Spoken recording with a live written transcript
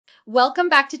Welcome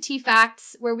back to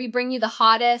T-Facts, where we bring you the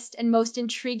hottest and most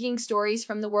intriguing stories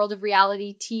from the world of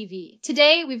reality TV.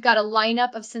 Today, we've got a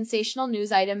lineup of sensational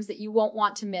news items that you won't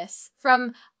want to miss.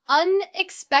 From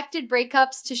unexpected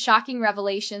breakups to shocking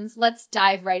revelations, let's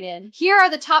dive right in. Here are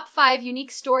the top 5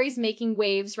 unique stories making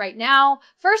waves right now.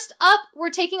 First up,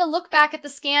 we're taking a look back at the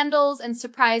scandals and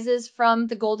surprises from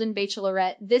the Golden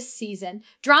Bachelorette this season.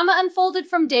 Drama unfolded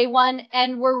from day one,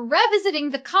 and we're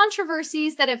revisiting the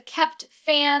controversies that have kept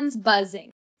fans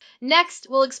buzzing. Next,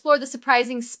 we'll explore the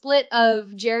surprising split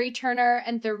of Gerry Turner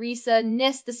and Theresa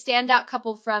Nist, the standout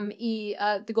couple from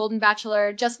The Golden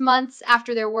Bachelor, just months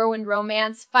after their whirlwind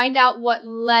romance. Find out what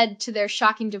led to their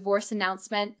shocking divorce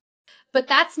announcement. But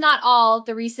that's not all.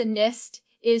 Theresa Nist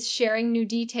is sharing new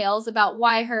details about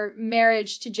why her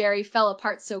marriage to Gerry fell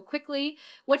apart so quickly.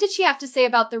 What did she have to say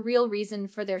about the real reason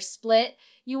for their split?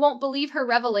 You won't believe her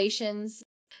revelations.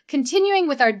 Continuing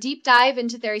with our deep dive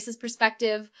into Theresa's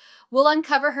perspective, we'll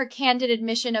uncover her candid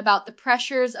admission about the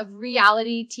pressures of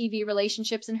reality TV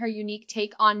relationships and her unique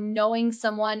take on knowing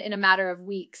someone in a matter of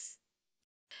weeks.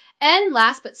 And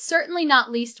last but certainly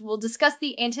not least, we'll discuss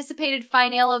the anticipated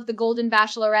finale of The Golden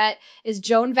Bachelorette. Is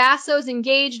Joan Vassos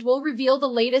engaged? We'll reveal the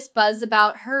latest buzz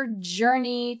about her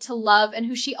journey to love and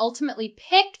who she ultimately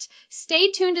picked.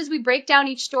 Stay tuned as we break down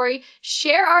each story,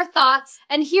 share our thoughts,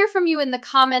 and hear from you in the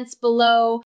comments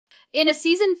below. In a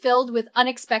season filled with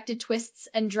unexpected twists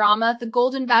and drama, The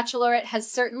Golden Bachelorette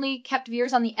has certainly kept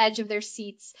viewers on the edge of their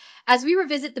seats. As we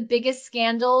revisit the biggest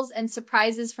scandals and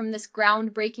surprises from this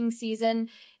groundbreaking season,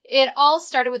 it all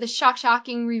started with a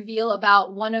shocking reveal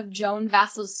about one of Joan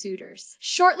Vassos' suitors.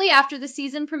 Shortly after the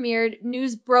season premiered,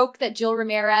 news broke that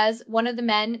Ramirez, one of the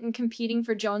men competing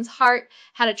for Joan's heart,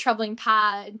 had a troubling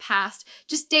past.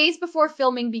 Just days before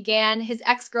filming began, his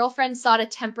ex-girlfriend sought a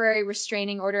temporary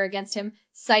restraining order against him,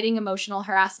 citing emotional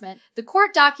harassment. The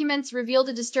court documents revealed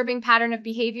a disturbing pattern of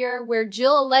behavior where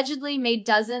Jill allegedly made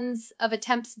dozens of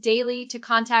attempts daily to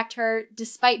contact her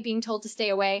despite being told to stay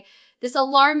away. This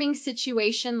alarming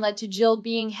situation led to Jill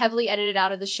being heavily edited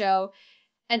out of the show,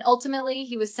 and ultimately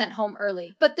he was sent home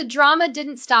early. But the drama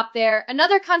didn't stop there.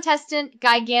 Another contestant,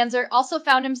 Gansert, also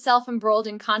found himself embroiled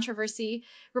in controversy.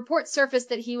 Reports surfaced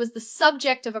that he was the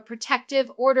subject of a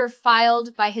protective order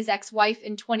filed by his ex-wife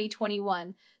in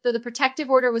 2021. Though the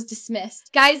protective order was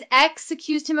dismissed. Guy's ex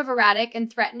accused him of erratic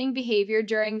and threatening behavior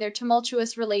during their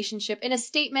tumultuous relationship. In a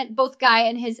statement, both Guy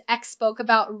and his ex spoke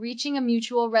about reaching a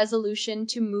mutual resolution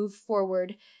to move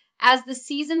forward. As the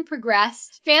season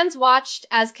progressed, fans watched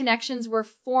as connections were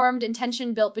formed and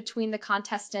tension built between the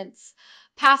contestants.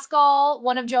 Pascal,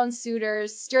 one of Joan's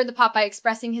suitors, stirred the pot by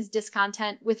expressing his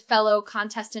discontent with fellow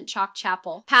contestant Chock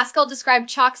Chapple. Pascal described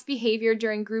Chock's behavior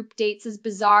during group dates as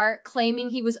bizarre, claiming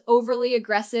he was overly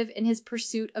aggressive in his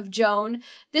pursuit of Joan.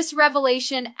 This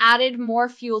revelation added more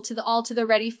fuel to the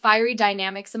all-to-the-ready fiery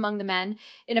dynamics among the men.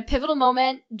 In a pivotal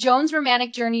moment, Joan's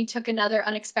romantic journey took another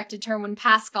unexpected turn when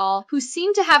Pascal, who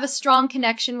seemed to have a strong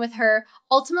connection with her,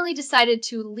 ultimately decided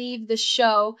to leave the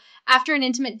show. After an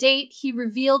intimate date, he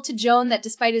revealed to Joan that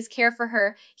despite his care for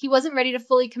her, he wasn't ready to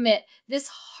fully commit. This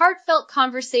heartfelt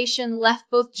conversation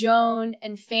left both Joan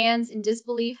and fans in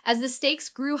disbelief as the stakes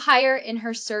grew higher in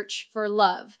her search for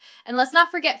love. And let's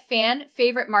not forget fan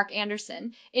favorite Mark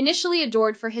Anderson. Initially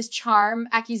adored for his charm,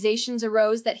 accusations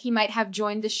arose that he might have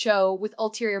joined the show with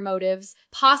ulterior motives,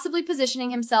 possibly positioning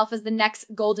himself as the next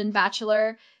Golden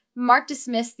Bachelor. Mark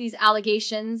dismissed these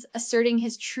allegations, asserting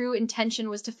his true intention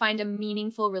was to find a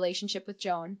meaningful relationship with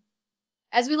Joan.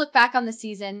 As we look back on the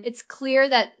season, it's clear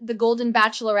that The Golden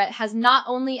Bachelorette has not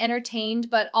only entertained,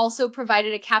 but also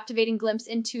provided a captivating glimpse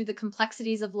into the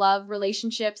complexities of love,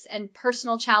 relationships, and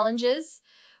personal challenges.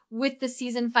 With the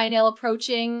season finale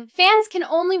approaching, fans can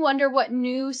only wonder what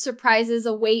new surprises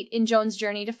await in Joan's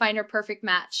journey to find her perfect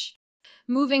match.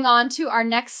 Moving on to our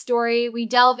next story, we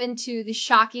delve into the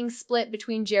shocking split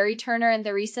between Gerry Turner and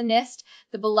Theresa Nist,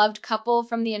 the beloved couple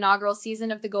from the inaugural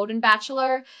season of The Golden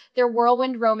Bachelor. Their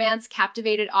whirlwind romance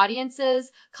captivated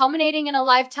audiences, culminating in a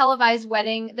live televised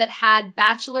wedding that had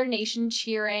Bachelor Nation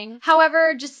cheering.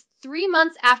 However, just 3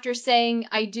 months after saying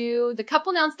 "I do," the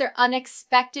couple announced their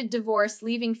unexpected divorce,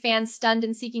 leaving fans stunned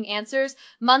and seeking answers.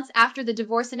 Months after the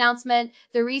divorce announcement,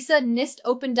 Theresa Nist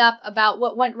opened up about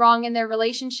what went wrong in their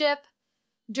relationship.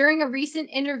 During a recent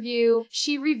interview,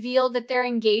 she revealed that their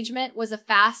engagement was a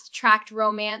fast-tracked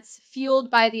romance fueled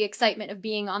by the excitement of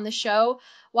being on the show.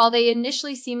 While they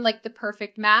initially seemed like the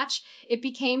perfect match, it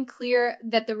became clear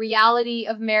that the reality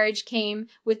of marriage came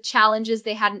with challenges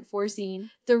they hadn't foreseen.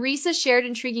 Theresa shared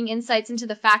intriguing insights into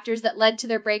the factors that led to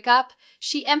their breakup.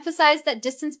 She emphasized that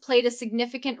distance played a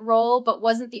significant role but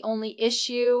wasn't the only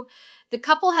issue. The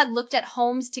couple had looked at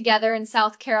homes together in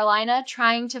South Carolina,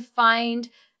 trying to find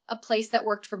a place that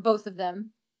worked for both of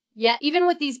them. Yet, even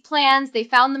with these plans, they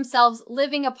found themselves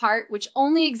living apart, which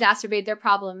only exacerbated their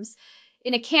problems.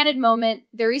 In a candid moment,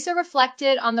 Theresa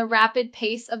reflected on the rapid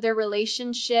pace of their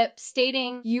relationship,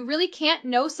 stating, "You really can't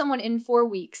know someone in 4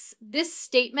 weeks." This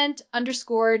statement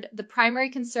underscored the primary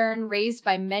concern raised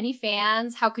by many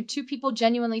fans. How could two people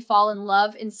genuinely fall in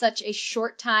love in such a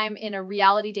short time in a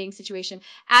reality dating situation?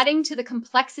 Adding to the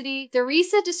complexity,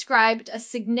 Theresa described a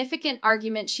significant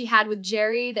argument she had with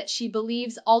Gerry that she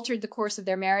believes altered the course of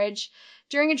their marriage.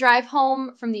 During a drive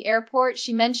home from the airport,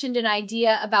 she mentioned an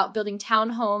idea about building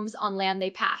townhomes on land they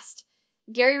passed.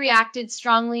 Gerry reacted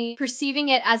strongly, perceiving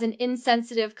it as an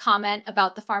insensitive comment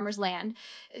about the farmer's land.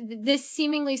 This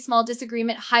seemingly small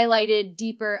disagreement highlighted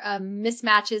deeper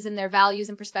mismatches in their values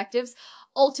and perspectives,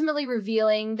 ultimately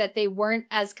revealing that they weren't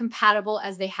as compatible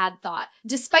as they had thought.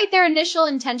 Despite their initial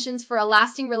intentions for a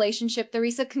lasting relationship,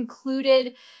 Theresa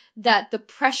concluded that the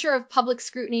pressure of public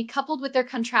scrutiny, coupled with their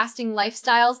contrasting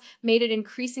lifestyles, made it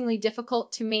increasingly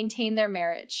difficult to maintain their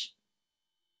marriage.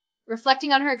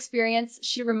 Reflecting on her experience,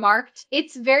 she remarked,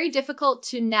 "It's very difficult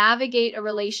to navigate a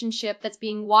relationship that's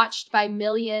being watched by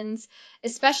millions,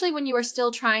 especially when you are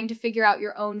still trying to figure out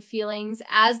your own feelings."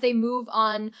 As they move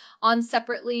on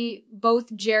separately,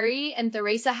 both Gerry and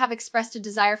Theresa have expressed a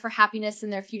desire for happiness in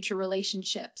their future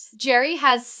relationships. Gerry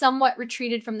has somewhat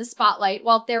retreated from the spotlight,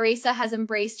 while Theresa has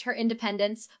embraced her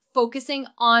independence, focusing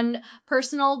on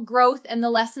personal growth and the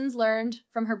lessons learned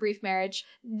from her brief marriage.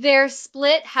 Their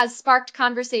split has sparked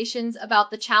conversations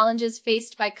about the challenges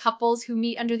faced by couples who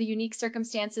meet under the unique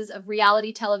circumstances of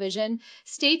reality television.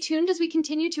 Stay tuned as we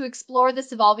continue to explore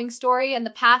this evolving story and the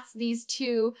paths these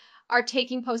two are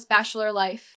taking post-Bachelor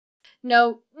life.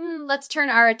 No, let's turn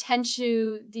our attention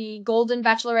to the Golden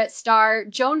Bachelorette star,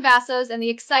 Joan Vassos, and the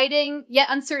exciting yet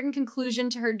uncertain conclusion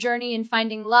to her journey in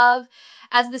finding love.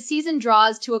 As the season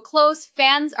draws to a close,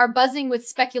 fans are buzzing with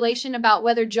speculation about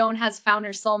whether Joan has found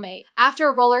her soulmate. After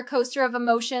a roller coaster of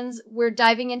emotions, we're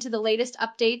diving into the latest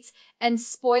updates and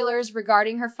spoilers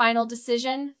regarding her final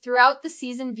decision. Throughout the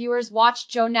season, viewers watched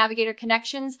Joan navigate her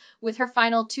connections with her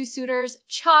final two suitors,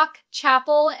 Chock,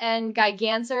 Chapple, and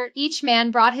Gansert. Each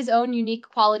man brought his own unique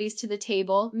qualities to the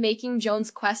table, making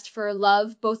Joan's quest for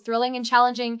love both thrilling and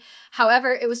challenging.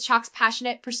 However, it was Chock's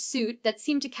passionate pursuit that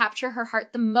seemed to capture her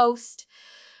heart the most.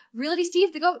 Reality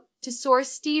Steve, the GOAT, to source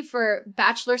Steve for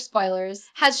Bachelor spoilers,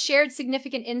 has shared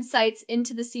significant insights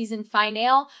into the season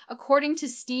finale. According to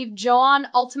Steve, Joan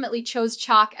ultimately chose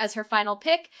Chock as her final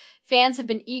pick. Fans have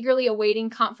been eagerly awaiting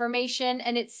confirmation,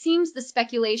 and it seems the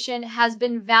speculation has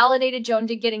been validated. Joan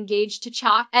did get engaged to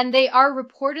Chock, and they are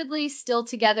reportedly still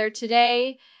together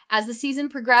today. As the season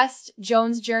progressed,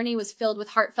 Joan's journey was filled with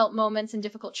heartfelt moments and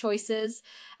difficult choices.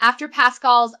 After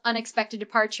Pascal's unexpected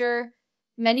departure,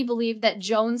 many believed that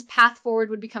Joan's path forward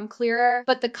would become clearer,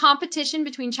 but the competition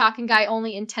between Chock and Guy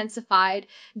only intensified.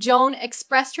 Joan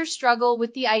expressed her struggle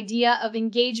with the idea of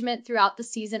engagement throughout the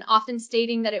season, often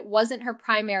stating that it wasn't her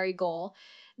primary goal.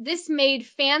 This made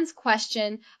fans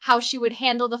question how she would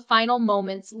handle the final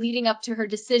moments leading up to her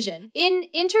decision. In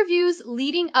interviews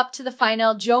leading up to the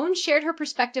final, Joan shared her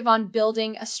perspective on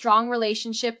building a strong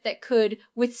relationship that could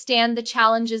withstand the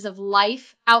challenges of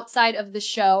life outside of the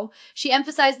show. She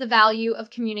emphasized the value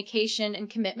of communication and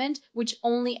commitment, which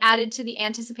only added to the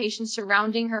anticipation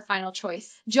surrounding her final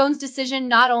choice. Joan's decision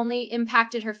not only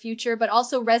impacted her future, but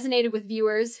also resonated with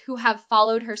viewers who have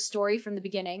followed her story from the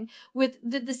beginning. With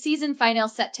the season finale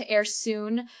set to air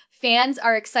soon, fans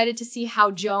are excited to see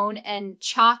how Joan and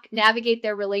Chock navigate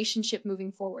their relationship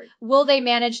moving forward. Will they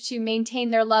manage to maintain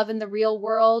their love in the real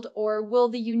world, or will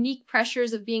the unique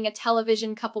pressures of being a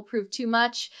television couple prove too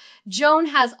much? Joan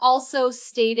has also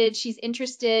stated she's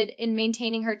interested in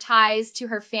maintaining her ties to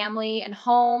her family and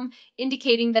home,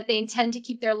 indicating that they intend to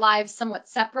keep their lives somewhat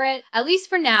separate, at least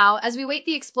for now, as we wait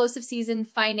the explosive season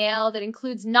finale that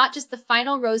includes not just the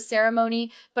final rose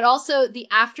ceremony, but also the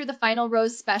after the final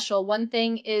rose special. One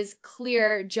thing is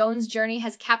clear: Joan's journey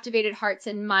has captivated hearts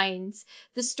and minds.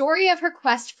 The story of her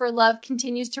quest for love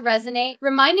continues to resonate,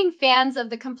 reminding fans of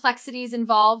the complexities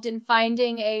involved in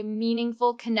finding a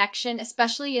meaningful connection,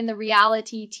 especially in the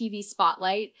reality TV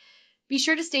spotlight. Be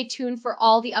sure to stay tuned for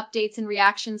all the updates and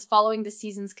reactions following the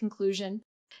season's conclusion.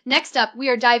 Next up, we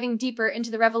are diving deeper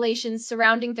into the revelations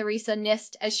surrounding Theresa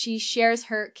Nist as she shares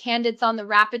her candid thoughts on the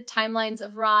rapid timelines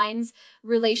of Ryan's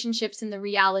relationships in the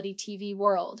reality TV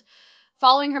world.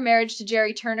 following her marriage to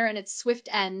Gerry Turner and its swift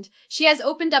end. She has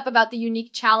opened up about the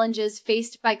unique challenges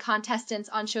faced by contestants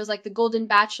on shows like The Golden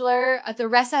Bachelor.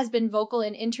 Theresa has been vocal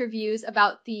in interviews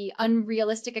about the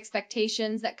unrealistic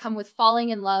expectations that come with falling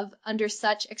in love under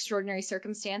such extraordinary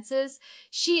circumstances.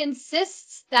 She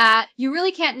insists that you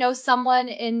really can't know someone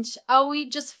in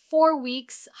just 4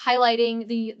 weeks, highlighting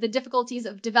the difficulties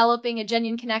of developing a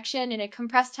genuine connection in a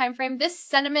compressed time frame. This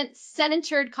sentiment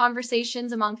centered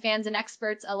conversations among fans and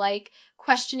experts alike,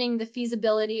 questioning the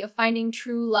feasibility of finding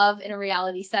true love in a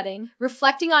reality setting.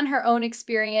 Reflecting on her own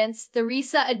experience,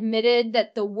 Theresa admitted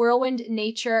that the whirlwind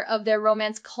nature of their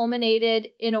romance culminated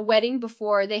in a wedding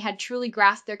before they had truly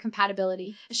grasped their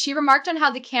compatibility. She remarked on how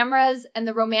the cameras and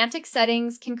the romantic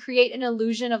settings can create an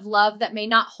illusion of love that may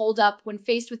not hold up when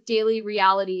faced with daily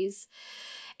realities.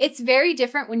 It's very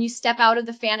different when you step out of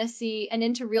the fantasy and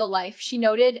into real life, she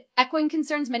noted, echoing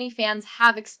concerns many fans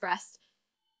have expressed.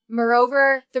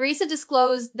 Moreover, Theresa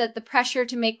disclosed that the pressure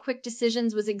to make quick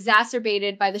decisions was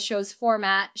exacerbated by the show's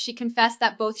format. She confessed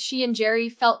that both she and Gerry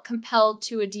felt compelled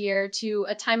to adhere to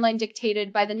a timeline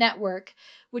dictated by the network,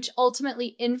 which ultimately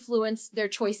influenced their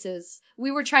choices.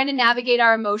 We were trying to navigate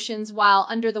our emotions while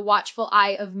under the watchful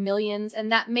eye of millions,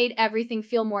 and that made everything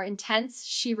feel more intense,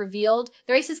 she revealed.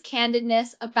 Theresa's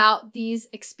candidness about these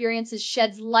experiences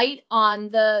sheds light on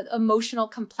the emotional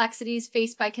complexities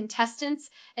faced by contestants,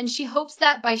 and she hopes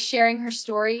that by sharing her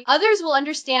story, others will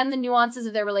understand the nuances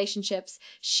of their relationships.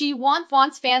 She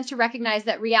wants fans to recognize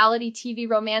that reality TV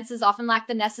romances often lack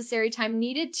the necessary time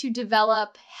needed to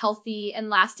develop healthy and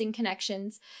lasting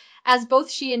connections. As both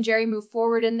she and Gerry move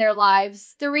forward in their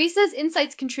lives, Theresa's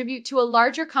insights contribute to a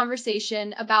larger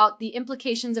conversation about the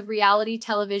implications of reality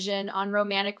television on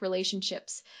romantic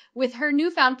relationships. With her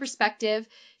newfound perspective,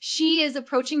 she is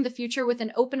approaching the future with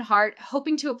an open heart,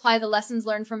 hoping to apply the lessons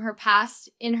learned from her past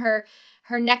in her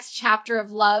next chapter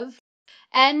of love.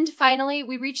 And finally,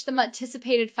 we reach the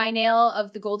anticipated finale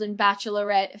of The Golden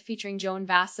Bachelorette featuring Joan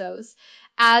Vassos.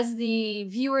 As the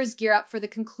viewers gear up for the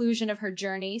conclusion of her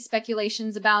journey,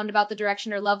 speculations abound about the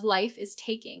direction her love life is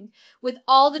taking. With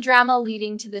all the drama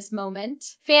leading to this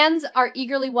moment, fans are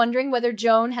eagerly wondering whether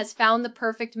Joan has found the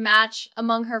perfect match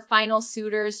among her final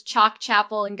suitors, Chock,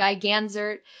 Chapple, and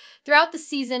Gansert. Throughout the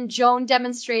season, Joan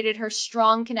demonstrated her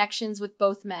strong connections with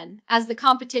both men. As the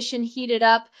competition heated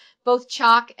up, both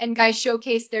Chock and Guy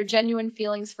showcased their genuine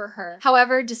feelings for her.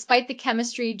 However, despite the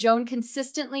chemistry, Joan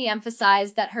consistently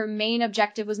emphasized that her main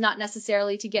objective was not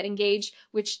necessarily to get engaged,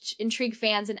 which intrigued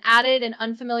fans and added an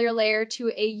unfamiliar layer to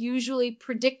a usually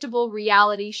predictable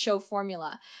reality show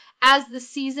formula. As the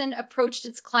season approached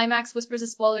its climax, whispers of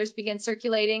spoilers began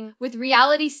circulating, with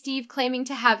Reality Steve claiming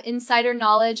to have insider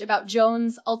knowledge about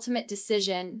Joan's ultimate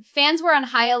decision. Fans were on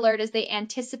high alert as they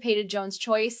anticipated Joan's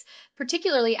choice,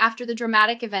 particularly after the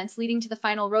dramatic events leading to the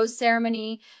final rose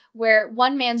ceremony, where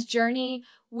one man's journey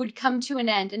would come to an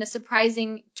end in a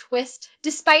surprising twist.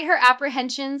 Despite her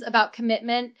apprehensions about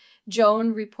commitment,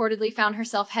 Joan reportedly found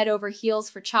herself head over heels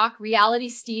for Chock. Reality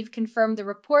Steve confirmed the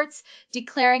reports,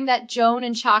 declaring that Joan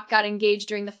and Chock got engaged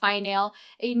during the finale,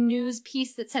 a news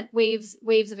piece that sent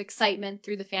waves of excitement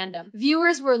through the fandom.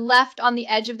 Viewers were left on the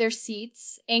edge of their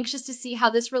seats, anxious to see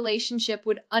how this relationship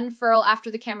would unfurl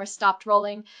after the camera stopped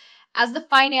rolling. As the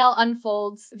finale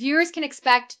unfolds, viewers can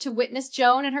expect to witness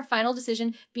Joan and her final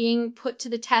decision being put to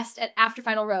the test after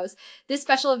Final Rose. This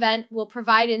special event will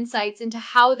provide insights into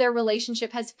how their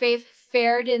relationship has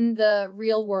fared in the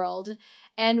real world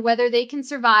and whether they can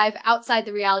survive outside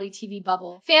the reality TV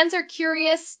bubble. Fans are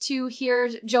curious to hear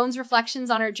Joan's reflections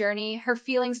on her journey, her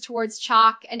feelings towards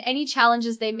Chock, and any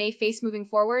challenges they may face moving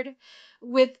forward.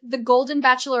 With The Golden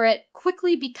Bachelorette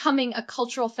quickly becoming a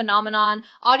cultural phenomenon,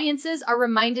 audiences are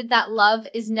reminded that love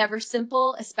is never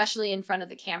simple, especially in front of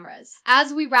the cameras.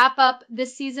 As we wrap up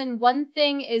this season, one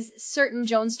thing is certain: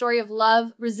 Joan's story of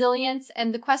love, resilience,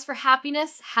 and the quest for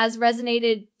happiness has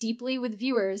resonated deeply with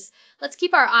viewers. Let's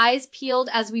keep our eyes peeled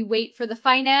as we wait for the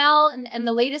finale and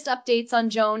the latest updates on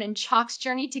Joan and Chock's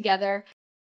journey together.